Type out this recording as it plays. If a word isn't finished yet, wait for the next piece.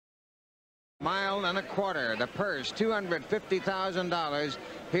Mile and a quarter. The purse, $250,000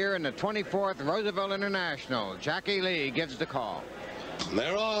 here in the 24th Roosevelt International. Jackie Lee gives the call.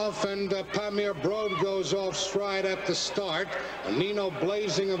 They're off, and Pamir Broad goes off stride at the start. Nino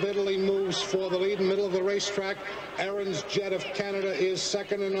Blazing of Italy moves for the lead in the middle of the racetrack. Aaron's Jet of Canada is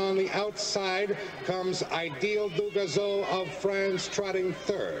second, and on the outside comes Ideal du GAZEAU of France trotting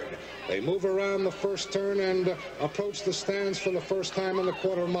third. They move around the first turn and approach the stands for the first time in the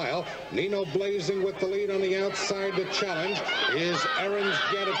quarter mile. Nino Blazing with the lead. On the outside to challenge is Aaron's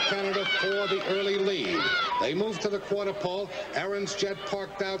Jet of Canada for the early lead. They move to the quarter pole. Aaron's Jet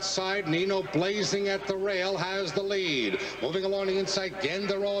parked outside. Nino Blazing at the rail has the lead. Moving along the inside,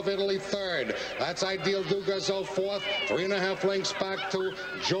 GAZEAU of Italy third. That's Ideal du GAZEAU fourth. 3.5 lengths back to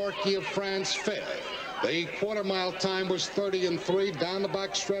Jorky of France fifth. The quarter mile time was 30-3. Down the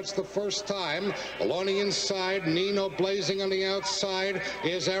back stretch the first time. Along the inside, Nino Blazing. On the outside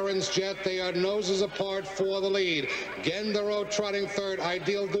is Aaron's Jet. They are noses apart for the lead. GAZEAU trotting third.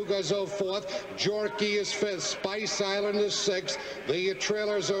 Ideal du GAZEAU fourth. Jorky is fifth. Spice Island is sixth. The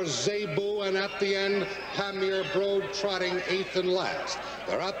trailers are GAZEAU, and at the end, Pamir Broad trotting eighth and last.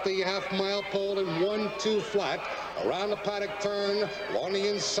 They're at the half-mile pole in 1-2 flat. Around the paddock turn, along the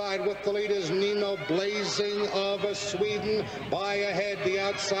inside with the lead is Nino Blazing of Sweden. By ahead, the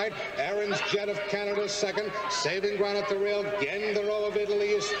outside, Aaron's Jet of Canada second. Saving ground at the rail, GAZEAU of Italy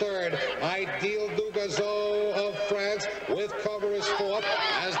is third. Ideal du GAZEAU of France with cover is fourth.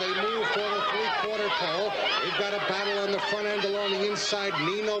 As they move for the three-quarter pole, we've got a battle on the front end along the inside.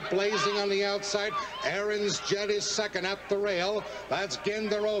 Nino Blazing on the outside. Aaron's Jet is second at the rail. That's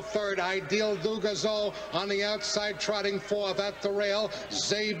GAZEAU third. Ideal du GAZEAU on the outside, trotting fourth at the rail.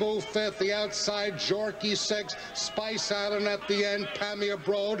 GAZEAU fifth. The outside, Jorky sixth. Spice Island at the end. Pamir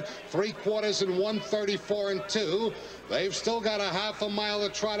Broad, 3/4 in 1:34-2. They've still got a half a mile to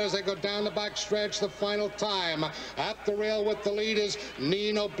trot as they go down the back stretch the final time. At the rail with the lead is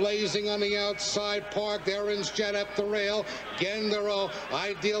Nino Blazing on the outside, parked. Aaron's Jet at the rail. GAZEAU,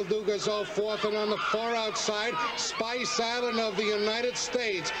 Ideal du GAZEAU fourth, and on the far outside, Spice Island of the United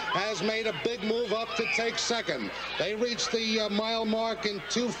States has made a big move up to take second. They reached the mile mark in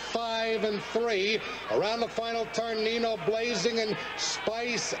 2:05-3. Around the final turn, Nino Blazing and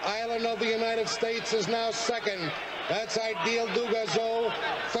Spice Island of the United States is now second. That's Ideal du GAZEAU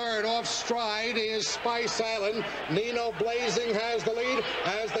third. Off stride is Spice Island. Nino Blazing has the lead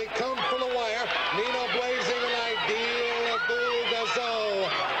as they come from the wire. Nino Blazing and Ideal du GAZEAU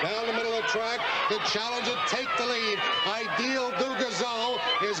down the middle of the track. The challenger take the lead. Ideal du GAZEAU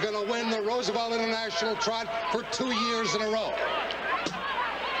is going to win the Roosevelt International Trot for 2 years in a row.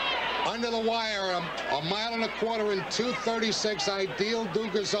 Under the wire, a mile and a quarter in 2:36. Ideal du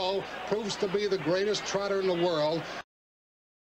GAZEAU proves to be the greatest trotter in the world.